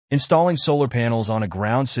Installing solar panels on a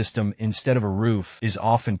ground system instead of a roof is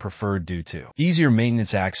often preferred due to easier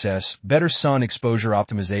maintenance access, better sun exposure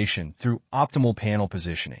optimization through optimal panel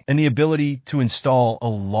positioning, and the ability to install a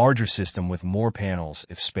larger system with more panels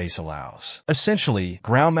if space allows. Essentially,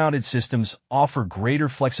 ground-mounted systems offer greater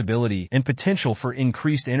flexibility and potential for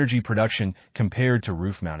increased energy production compared to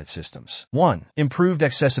roof-mounted systems. 1. Improved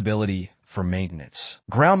accessibility for maintenance.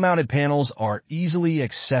 Ground-mounted panels are easily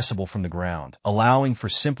accessible from the ground, allowing for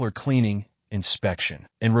simpler cleaning, inspection,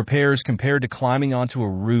 and repairs compared to climbing onto a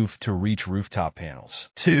roof to reach rooftop panels.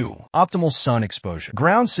 2. Optimal sun exposure.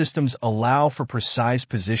 Ground systems allow for precise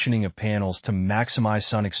positioning of panels to maximize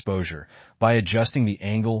sun exposure by adjusting the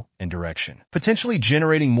angle and direction, potentially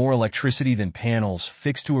generating more electricity than panels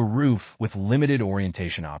fixed to a roof with limited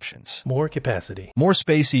orientation options. More capacity. More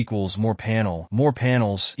space equals more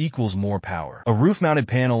panels equals more power. A roof-mounted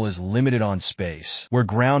panel is limited on space, where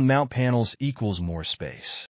ground mount panels equals more space.